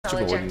I'll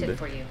eject it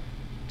for you.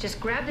 Just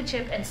grab the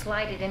chip and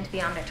slide it into the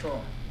Omnitool.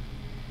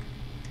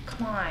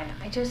 Come on,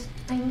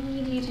 I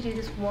need you to do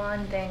this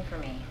one thing for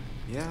me.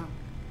 Yeah,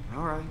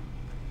 all right.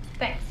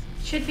 Thanks.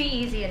 Should be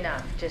easy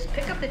enough. Just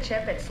pick up the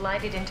chip and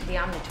slide it into the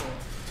Omnitool.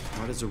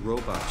 Why does a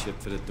robot chip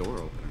fit a door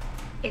opener?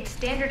 It's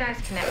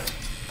standardized connect.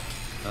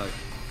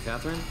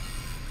 Catherine?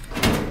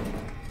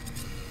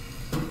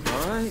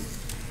 All right.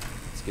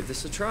 Let's give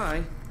this a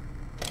try.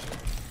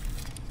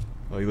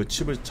 이거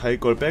칩을 자기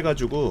걸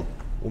빼가지고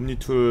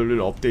옴니툴을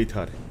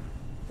업데이트하래.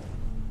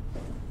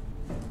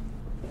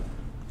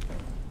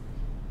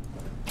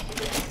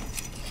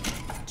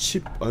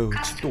 칩,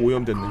 칩도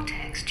오염됐네.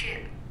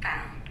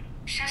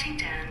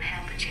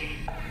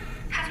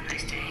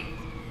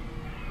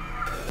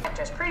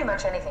 Just pretty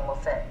much anything will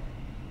fit.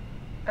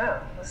 Oh,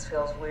 this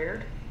feels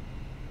weird.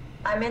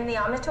 I'm in the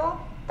Omnitool?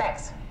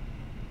 Thanks.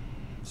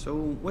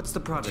 So, what's the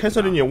project?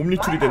 캐서린이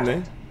옴니툴이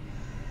됐네.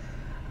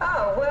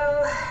 Oh,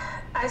 well,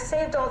 I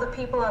saved all the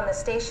people on the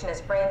station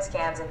as brain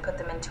scans and put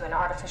them into an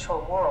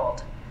artificial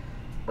world.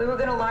 We were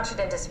going to launch it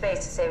into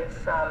space to save it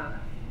from,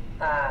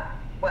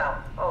 well,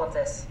 all of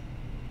this.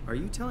 Are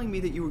you telling me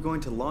that you were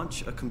going to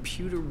launch a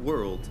computer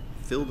world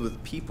filled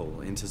with people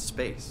into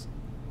space?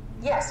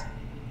 Yes.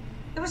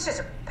 It was just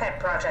a pet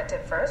project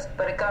at first,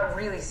 but it got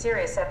really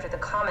serious after the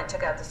comet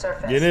took out the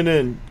surface.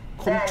 얘네는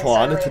컴퓨터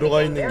안에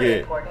들어가 있는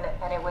게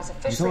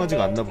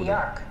이상하지가 않나 보네.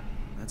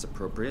 That's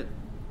appropriate.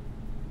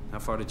 How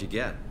far did you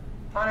get?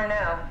 I don't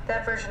know.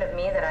 That version of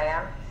me that I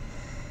am.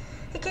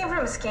 It came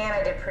from a scan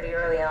I did pretty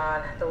early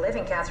on. The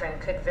living Catherine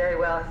could very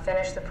well have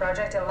finished the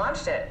project and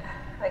launched it.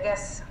 I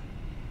guess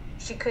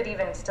she could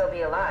even still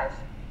be alive.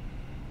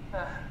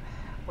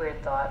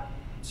 Weird thought.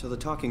 So the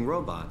talking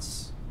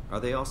robots, are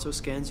they also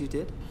scans you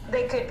did?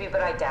 They could be,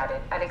 but I doubt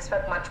it. I'd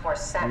expect much more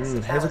sense.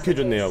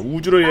 해석해줬네요.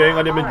 우주로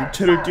여행하려면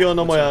육체를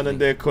뛰어넘어야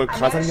하는데 그걸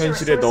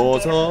가상현실에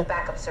넣어서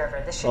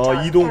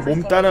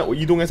몸 따라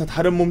이동해서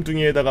다른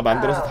몸뚱이에다가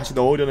만들어서 다시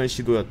넣으려는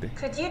시도였대.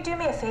 Could you do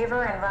me a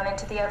favor and run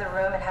into the other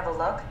room and have a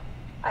look?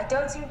 I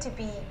don't seem to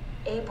be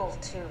able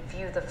to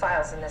view the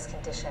files in this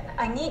condition.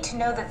 I need to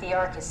know that the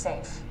Ark is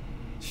safe.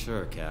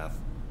 Sure, Kath.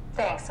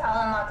 Thanks.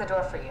 I'll unlock the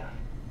door for you.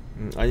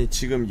 아니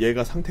지금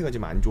얘가 상태가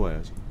지금 안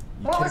좋아요 지금.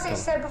 What was it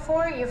said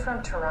before? You're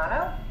from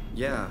Toronto?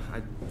 Yeah,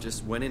 I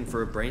just went in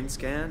for a brain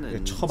scan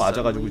and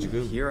쳐맞아가지고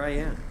지금. Here I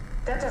am.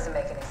 That doesn't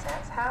make any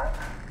sense. How?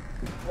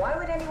 Why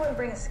would anyone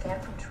bring a scan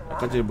from Toronto?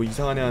 아까 전에 뭐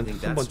이상한 애한테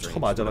한번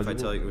쳐맞아가지고. If I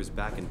tell you it was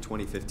back in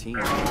 2015.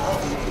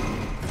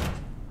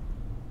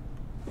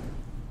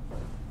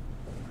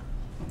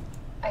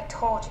 I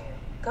told you.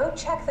 Go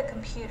check the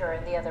computer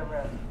in the other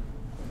room.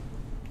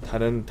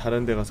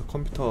 다른 데 가서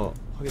컴퓨터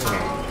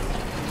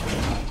확인하라.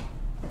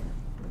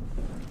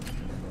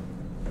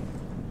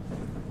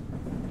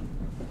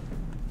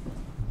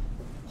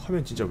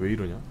 화면 진짜 왜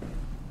이러냐?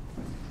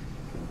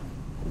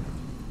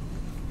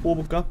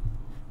 뽑을까?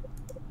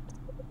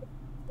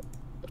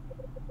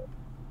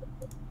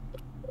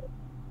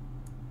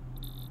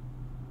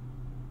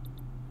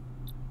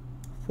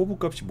 포브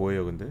값이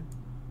뭐예요 근데?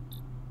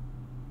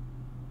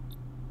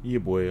 이게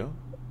뭐예요?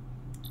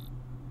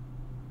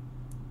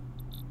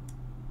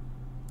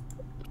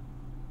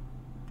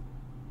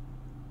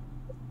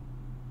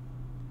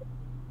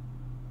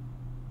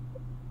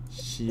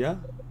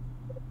 시야?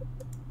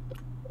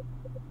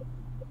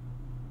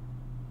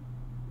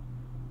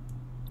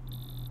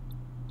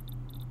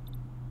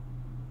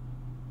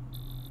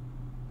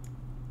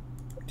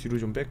 뒤로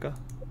좀 뺄까?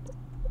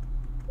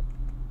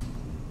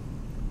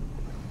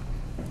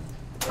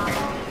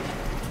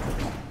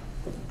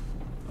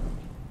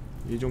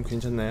 이게 좀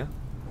괜찮나요?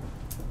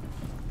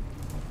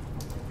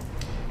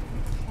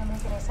 Can't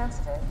make any sense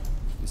of it.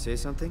 You say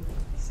something?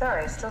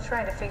 Sorry, still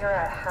trying to figure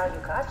out how you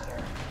got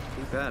here.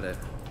 Keep at it.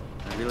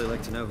 I'd really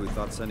like to know who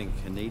thought sending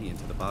a Canadian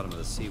to the bottom of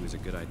the sea was a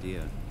good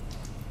idea.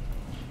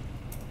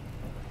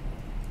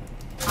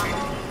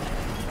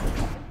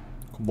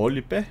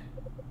 멀리 빼?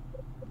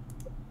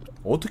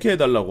 어떻게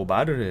해달라고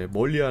말을 해.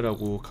 멀리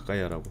하라고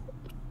가까이 하라고.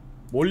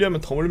 멀리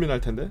하면 더 멀미 날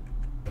텐데.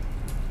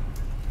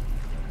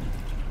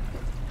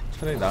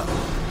 차라리 나.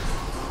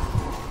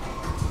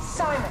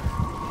 Simon,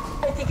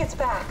 I think it's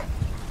back.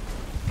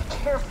 Be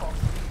careful.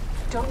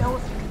 Don't know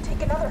if you can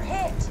take another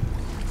hit.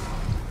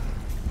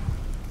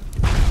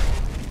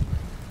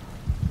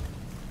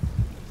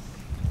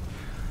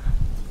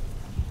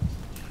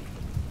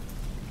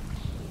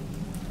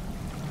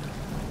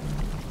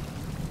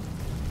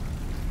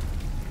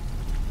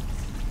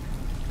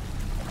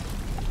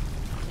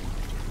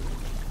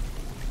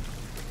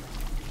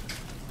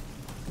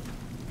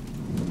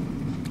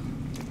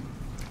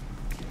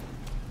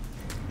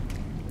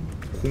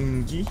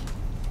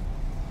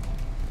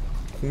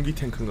 공기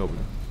탱크인가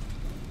보다.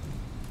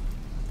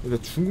 근데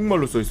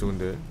중국말로 써있어.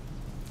 근데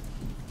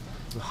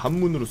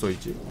한문으로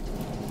써있지.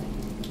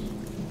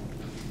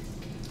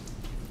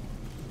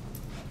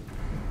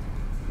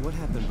 What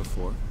happened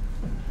before?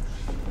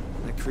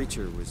 That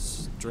creature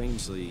was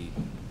strangely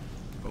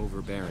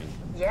overbearing.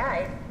 Yeah,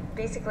 it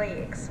basically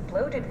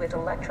exploded with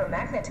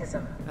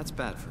electromagnetism. That's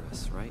bad for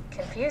us, right?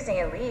 Confusing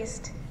at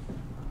least.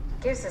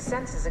 Gives the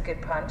senses a good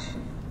punch.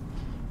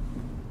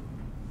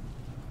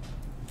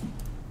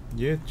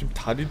 얘 지금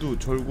다리도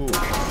절고.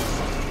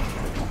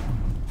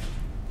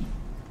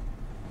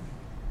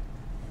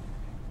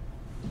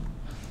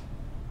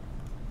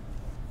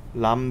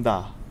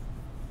 람다.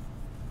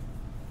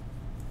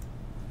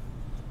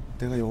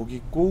 내가 여기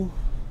있고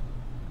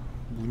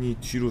문이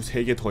뒤로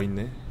 3개 더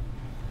있네.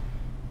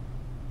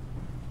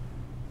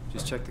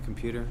 Just check the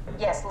computer.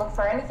 Yes, look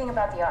for anything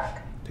about the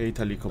Ark.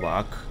 데이터 리커버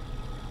아크.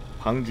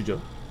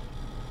 방주죠.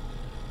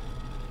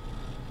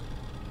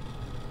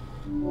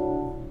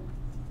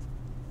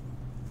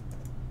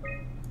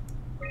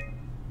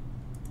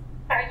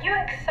 Are you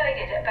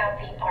excited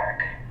about the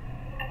Ark?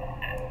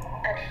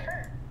 At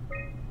first.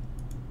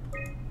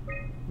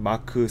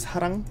 마크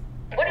사랑?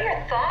 What are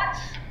your thoughts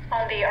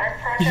on the Ark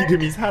project?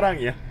 이름이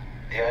사랑이야.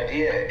 The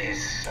idea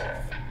is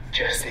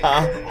just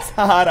아, incredible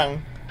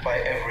사랑. by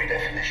every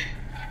definition.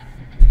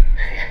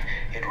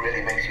 It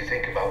really makes you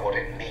think about what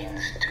it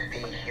means to be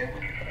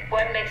human.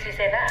 What makes you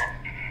say that?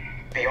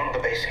 Beyond the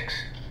basics,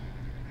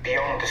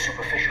 beyond the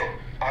superficial,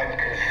 I'm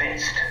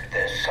convinced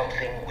there's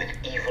something with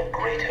even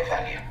greater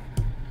value.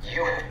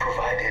 You have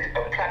provided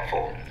a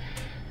platform,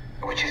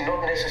 which is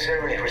not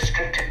necessarily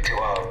restricted to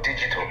our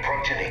digital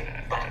progeny,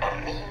 but a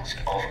means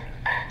of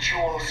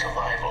actual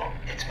survival.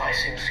 It's my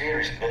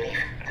sincerest belief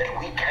that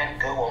we can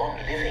go on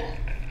living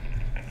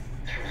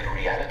through the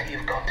reality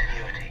of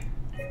continuity.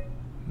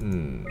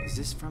 Is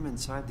this from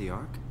inside the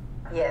Ark?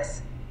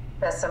 Yes.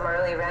 That's some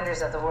early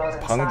renders of the world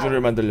inside.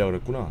 방주를 만들려고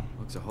그랬구나.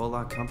 Looks a whole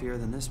lot comfier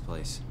than this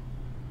place.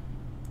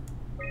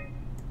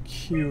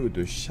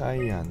 키우드,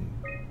 샤이안,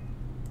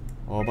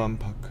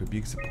 어반파크,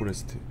 믹스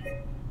포레스트.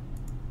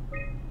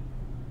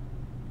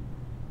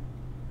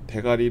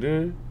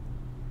 대가리를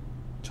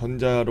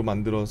전자로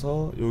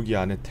만들어서 여기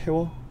안에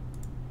태워.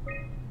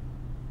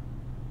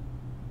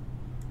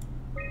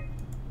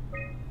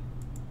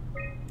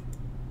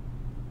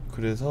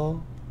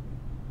 그래서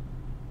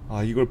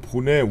아 이걸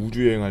보내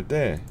우주여행할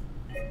때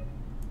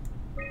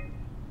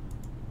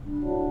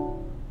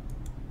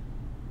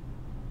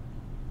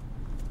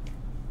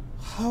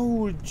How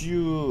would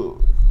you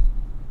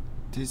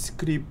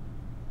describe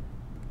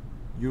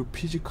your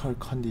physical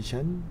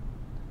condition?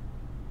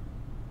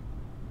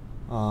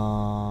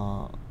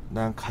 아,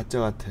 난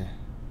가짜 같아.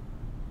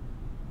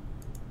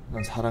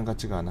 난 사람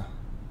같지가 않아.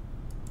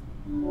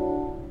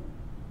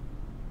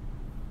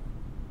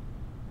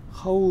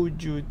 How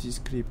would you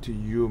describe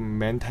your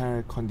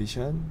mental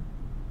condition?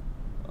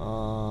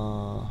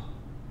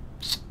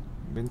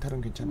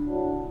 멘탈은 괜찮아.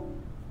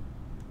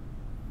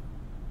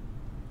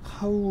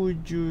 How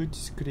would you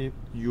describe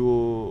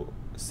your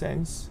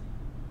sense?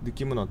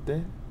 느낌은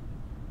어때?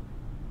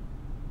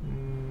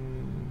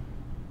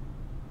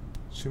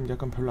 지금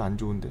약간 별로 안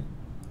좋은데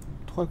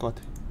토할 것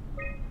같아.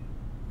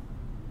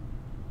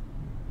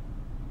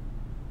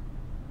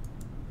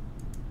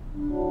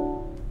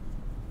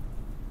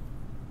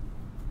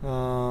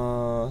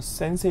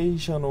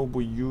 Sensation of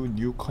your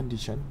new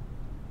condition.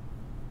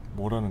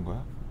 뭐라는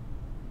거야?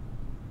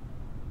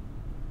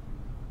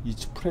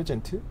 Is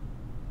present?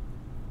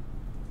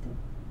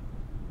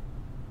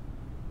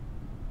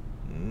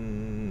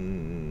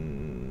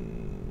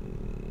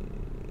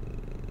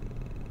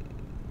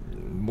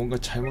 뭔가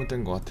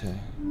잘못된 것 같아.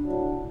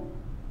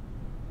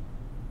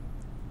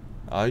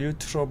 Are you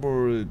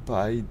troubled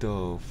by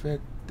the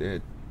fact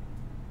that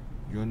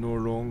you're no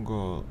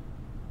longer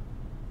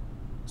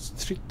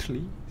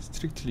strictly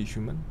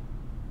human?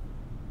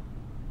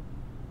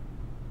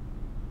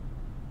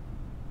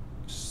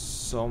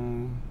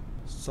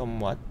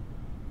 Somewhat.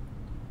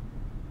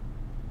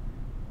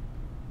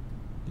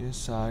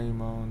 Yes,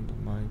 I'm on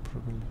my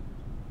problem.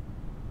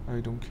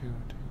 I don't care.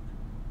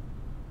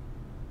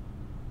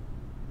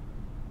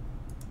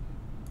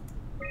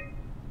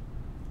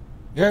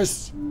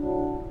 Yes.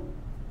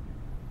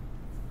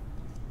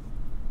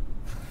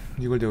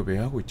 이걸 내가 왜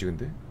하고 있지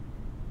근데?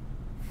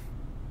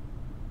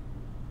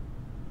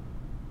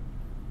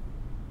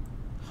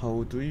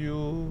 How do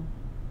you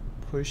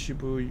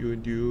perceive your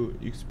new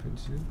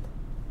experience?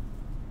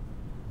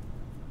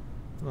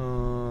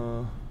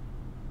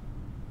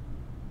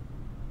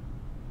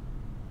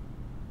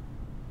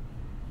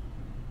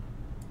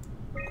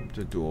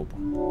 컴퓨터 누워봐.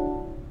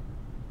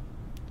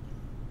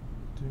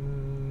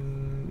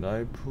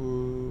 Life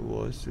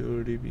was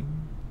living.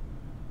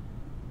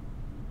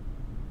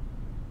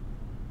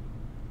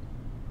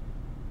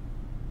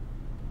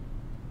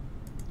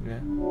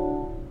 네.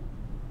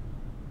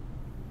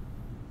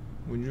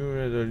 Would you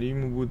rather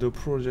remove the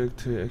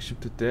project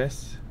except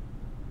death?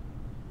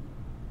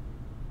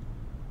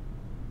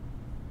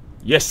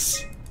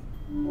 Yes.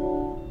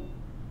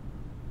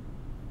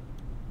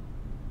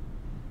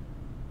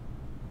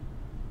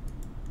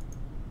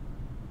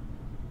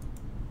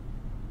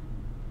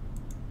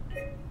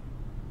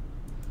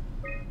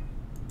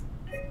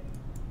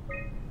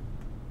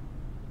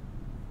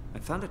 I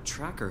found a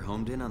tracker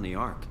homed in on the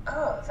Ark.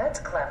 Oh, that's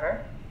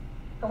clever.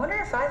 I wonder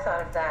if I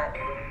thought of that.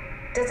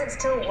 Does it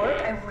still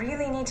work? I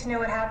really need to know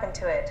what happened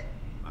to it.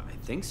 I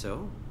think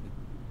so.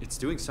 It's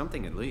doing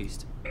something at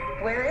least.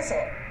 Where is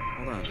it?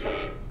 Hold on.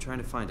 I'm trying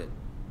to find it.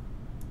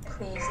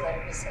 Please let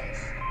it be safe.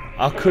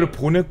 아크를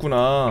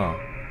보냈구나.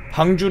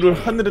 방주를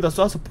하늘에다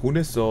쏴서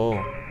보냈어.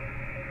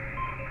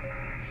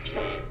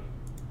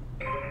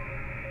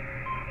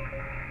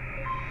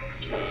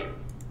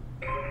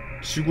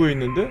 지구에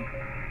있는데?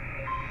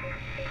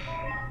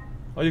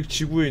 아직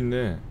지구에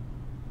있네.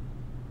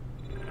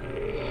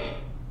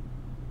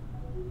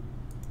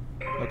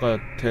 아까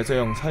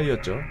대서양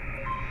사이였죠.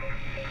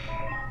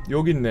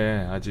 여기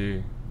있네.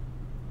 아직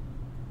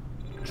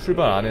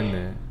출발 안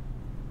했네.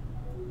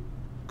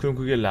 그럼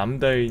그게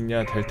람다에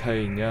있냐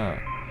델타에 있냐?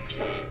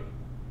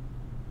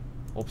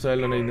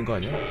 업사일런에 있는 거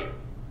아니야?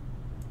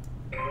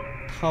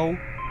 타우?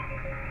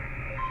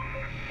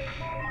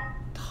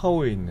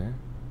 타우에 있네.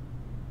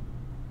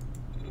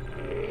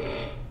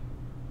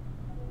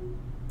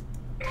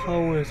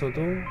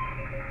 타우에서도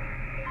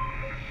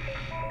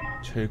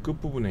제일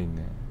끝부분에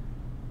있네.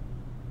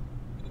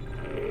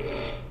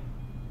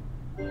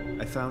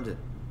 I found it.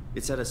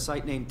 It's at a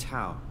site named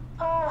Tau.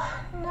 Oh,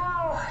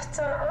 no, it's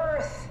on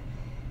Earth.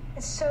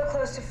 It's so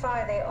close to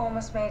Phi, they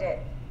almost made it.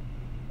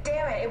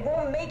 Damn it, it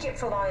won't make it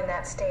for long in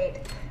that state.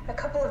 A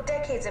couple of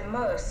decades at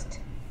most.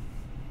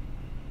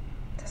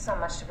 That's not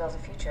much to build a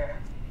future.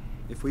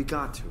 If we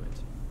got to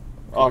it,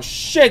 Oh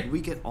shit! could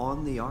we get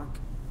on the Ark?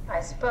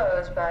 I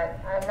suppose, but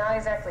I'm not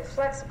exactly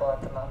flexible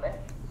at the moment.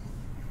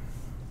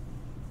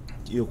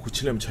 이거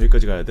고치려면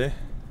저기까지 가야 돼?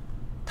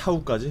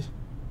 타우까지?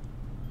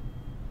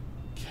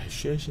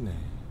 개쉣이네.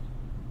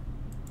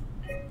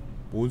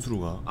 뭔 수로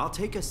가? I'll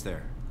take us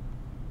there.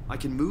 I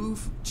can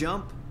move,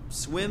 jump,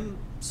 swim,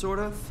 sort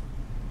of.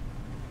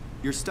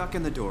 You're stuck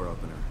in the door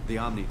opener, the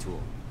Omni tool.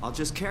 I'll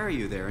just carry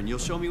you there and you'll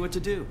show me what to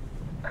do.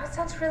 That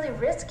sounds really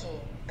risky.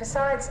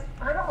 Besides,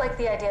 I don't like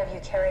the idea of you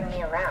carrying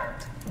me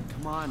around.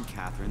 Come on,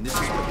 Catherine. This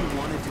is what you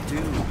wanted to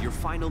do. Your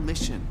final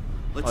mission.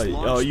 Let's 아,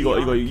 launch the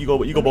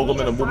Ark. 이거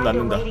먹으면 몸 Find a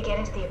낫는다. way to get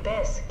into the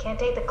abyss. Can't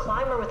take the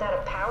climber without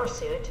a power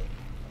suit.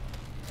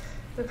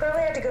 We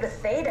probably have to go to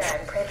Theta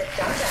and pray the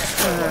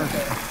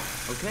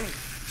dumbass. Okay,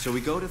 so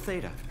we go to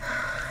Theta.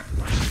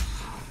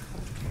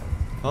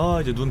 아,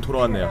 이제 눈 That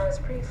돌아왔네요. was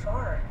pretty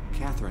far.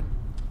 Catherine,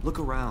 look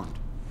around.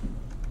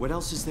 What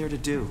else is there to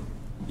do?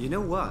 You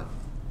know what?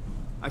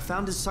 I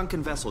found a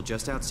sunken vessel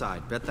just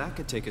outside. Bet that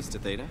could take us to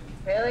Theta.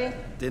 Really?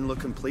 Didn't look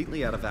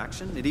completely out of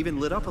action. It even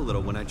lit up a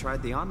little when I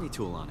tried the Omni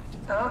tool on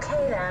it.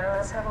 Okay then,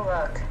 let's have a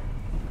look.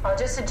 I'll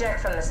just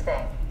eject from this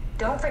thing.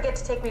 Don't forget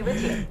to take me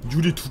with you.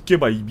 유리 두께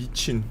봐, 이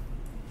미친.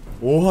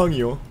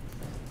 어항이요.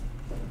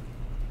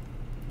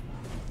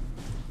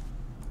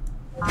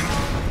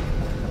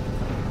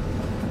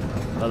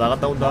 나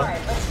나갔다 온다.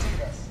 Alright, let's do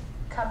this.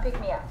 Come pick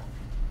me up.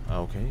 아,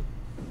 오케이.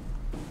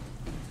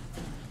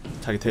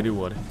 자기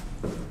데리고 가래.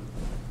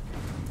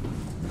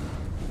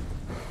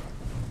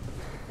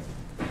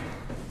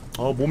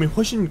 아, 몸이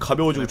훨씬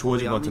가벼워지고 Can I pull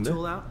the 좋아진 것 Omni 같은데?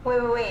 tool out?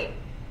 Wait.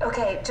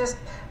 Okay, just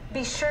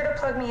be sure to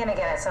plug me in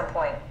again at some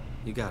point.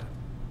 You got it.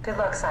 Good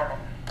luck, Simon.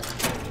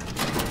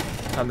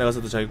 딴 데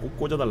가서도 자기 꼭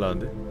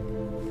꽂아달라는데?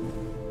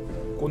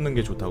 꽂는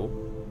게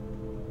좋다고?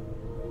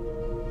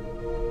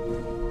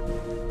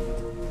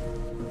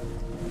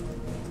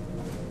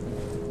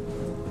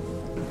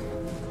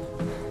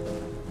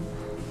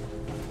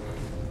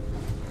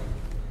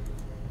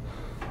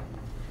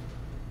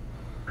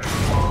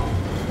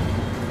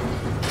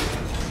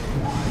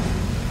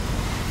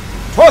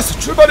 좋았어!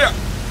 출발이야!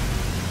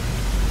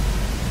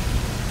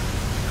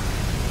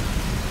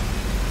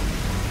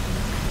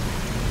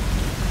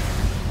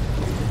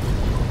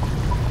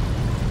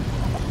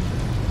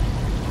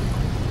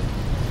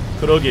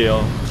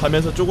 그러게요.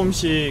 가면서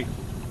조금씩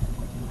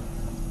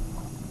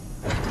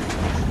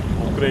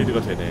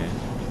업그레이드가 되네.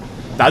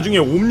 나중에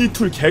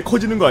옴니툴 개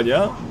커지는 거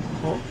아니야?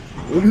 어?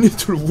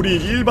 옴니툴 우리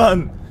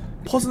일반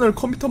퍼스널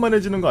컴퓨터만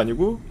해지는 거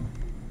아니고?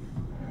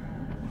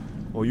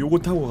 요거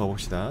타고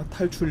가봅시다.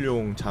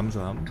 탈출용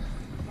잠수함.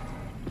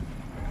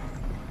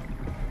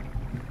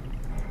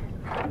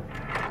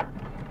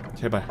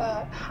 제발.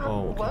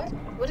 What?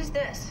 What is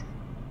this?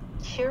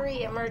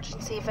 Curie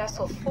Emergency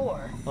Vessel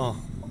 4.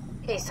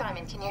 Hey,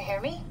 Simon, can you hear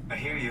me? I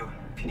hear you.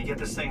 Can you get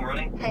this thing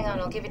running? Hang on,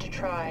 I'll give it a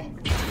try.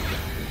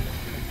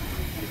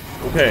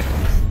 오케이.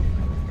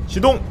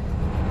 시동!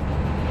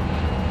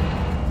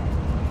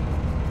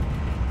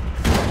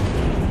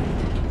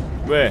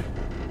 왜?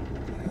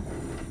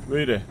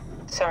 왜 이래?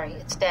 Sorry,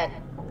 it's dead.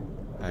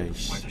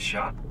 아이씨. Worth a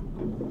shot?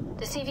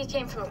 The CV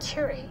came from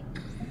Curie.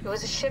 It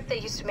was a ship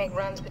that used to make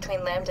runs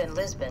between Lambda and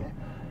Lisbon.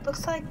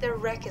 Looks like their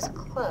wreck is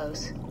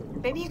close.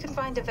 Maybe you can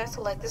find a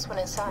vessel like this one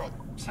inside.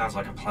 Sounds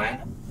like a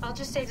plan. I'll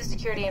just save the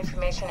security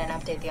information and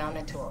update the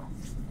Omni tool.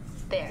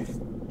 There.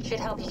 Should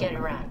help you get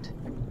around.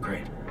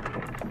 Great.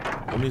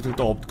 옴니툴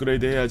또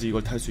업그레이드 해야지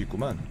이걸 탈 수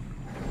있구만.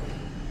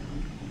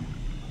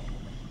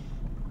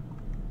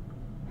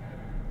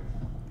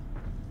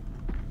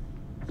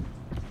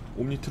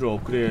 옴니툴을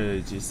업그레이드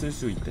해야지 쓸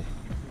수 있대.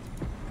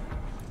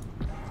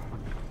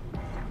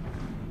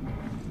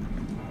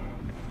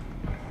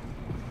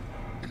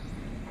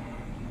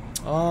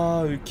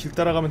 아, 길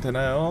따라가면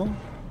되나요?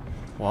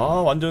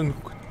 와, 완전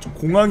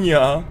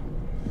공항이야.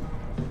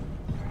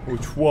 오,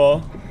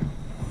 좋아.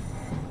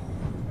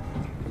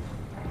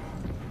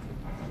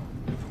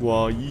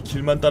 좋아. 이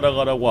길만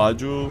따라가라고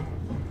아주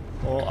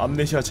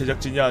암네시아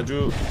제작진이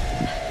아주.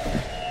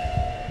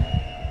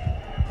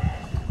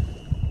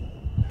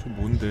 저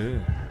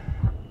뭔데?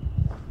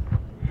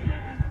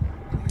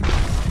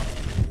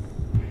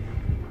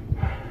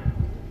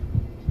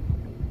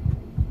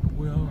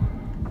 뭐야?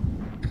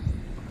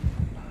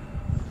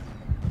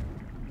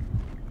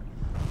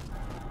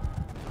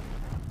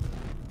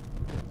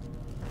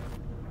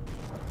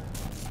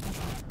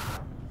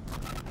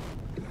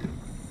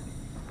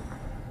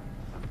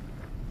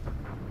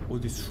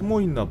 어디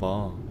숨어 있나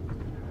봐.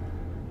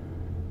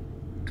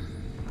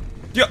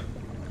 야!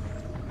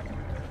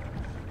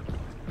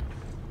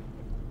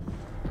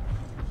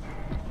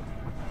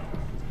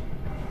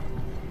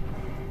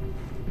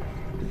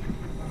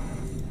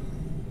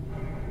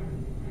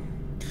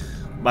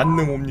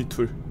 만능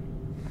옴니툴.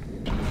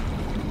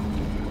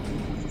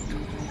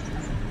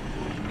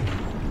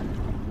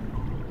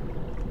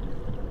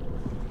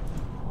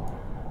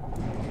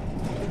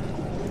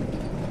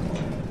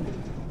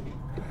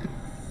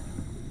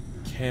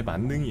 걔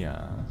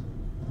만능이야.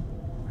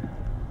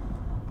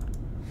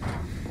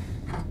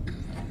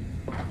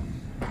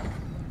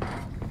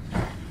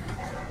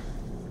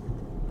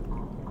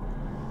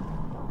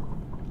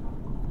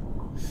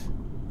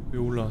 왜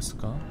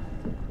올라왔을까?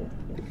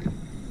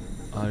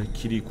 아,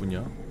 길이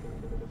있군요.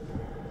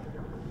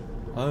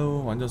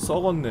 아유, 완전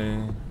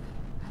썩었네.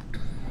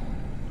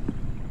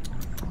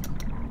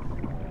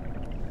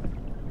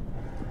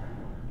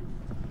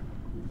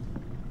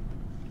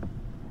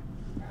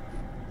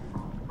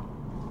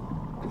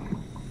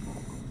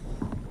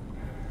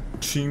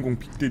 주인공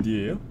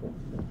빅데디예요?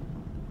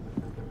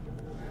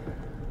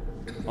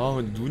 아,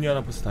 근데 눈이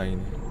하나 벌써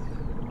다행이네.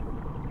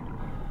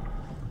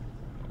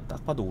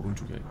 딱 봐도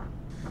오른쪽이야 이거.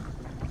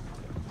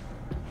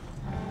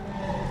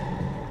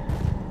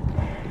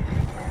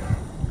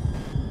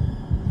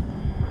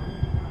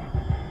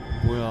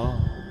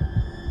 뭐야?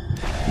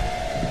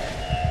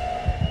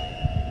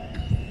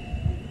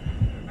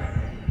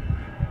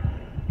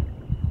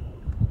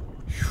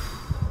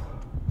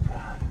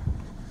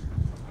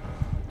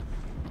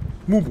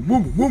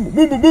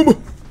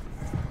 뭐뭐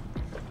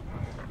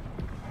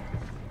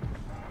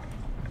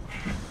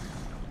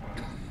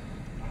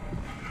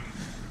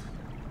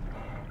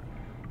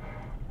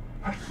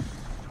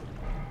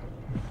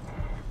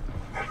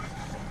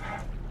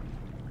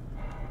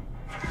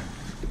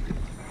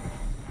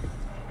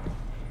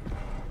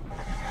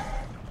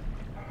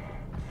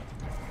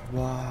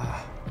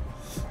와,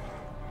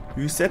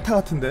 여기 세타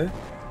같은데?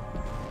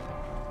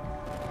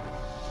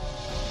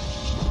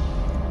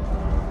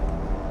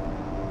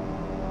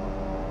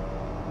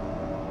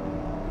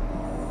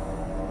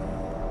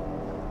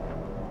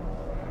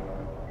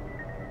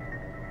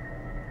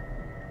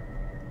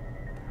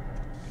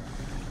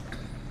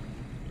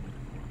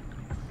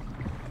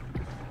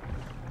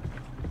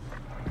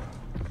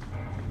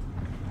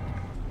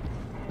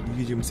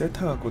 이게 지금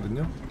세타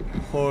같거든요?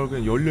 헐,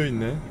 그냥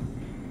열려있네.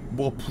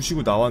 뭐가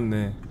부시고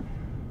나왔네.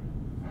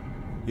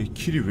 얘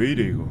길이 왜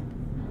이래 이거?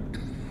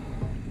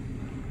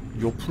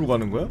 옆으로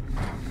가는 거야?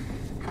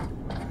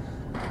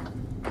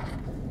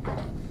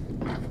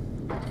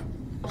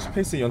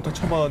 스페이스 연타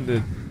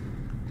쳐봤는데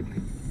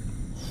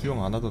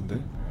수영 안 하던데?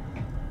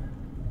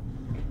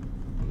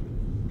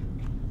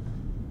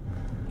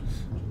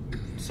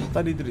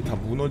 사다리들이 다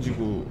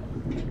무너지고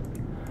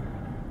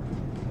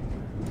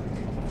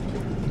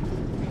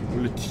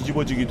원래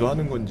뒤집어지기도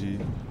하는 건지.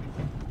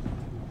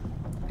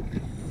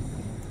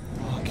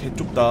 아, 개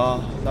좁다.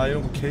 나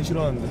이런 거 개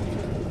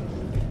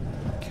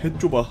싫어하는데. 개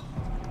좁아.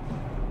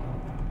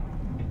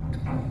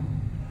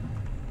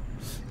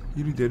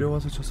 이리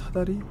내려와서 저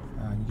사다리?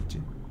 아,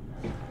 아니겠지.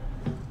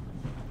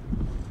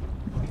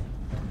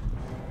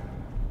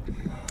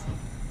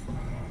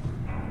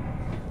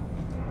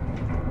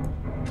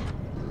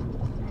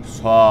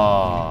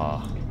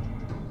 쏴.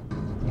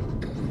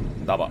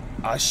 나봐.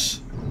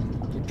 아씨.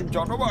 좀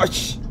열어봐.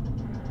 아씨.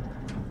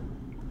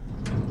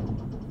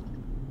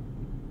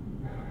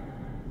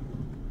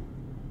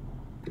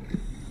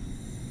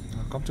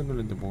 아, 깜짝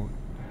놀랐는데 뭐.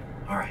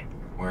 Alright,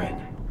 we're in.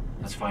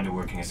 Let's find a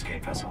working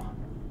escape vessel.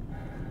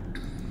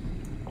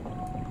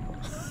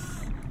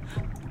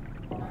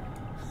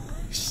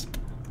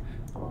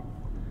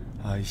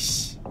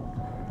 아이씨.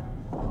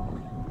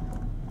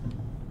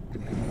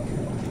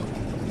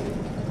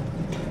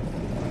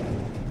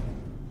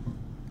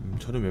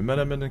 저는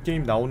웬만하면은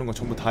게임 나오는 거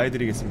전부 다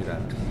해드리겠습니다.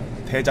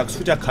 대작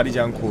수작 가리지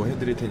않고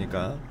해드릴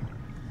테니까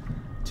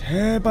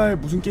제발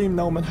무슨 게임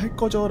나오면 할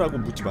거죠? 라고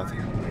묻지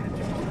마세요.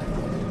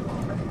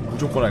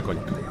 무조건 할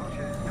거니까.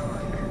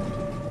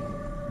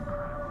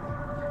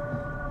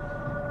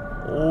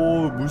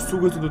 오,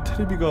 물속에서도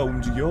테레비가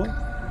움직여?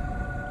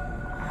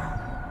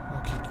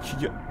 아,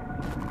 기계.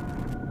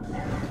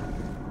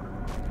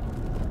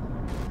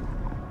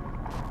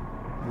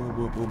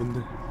 뭔데?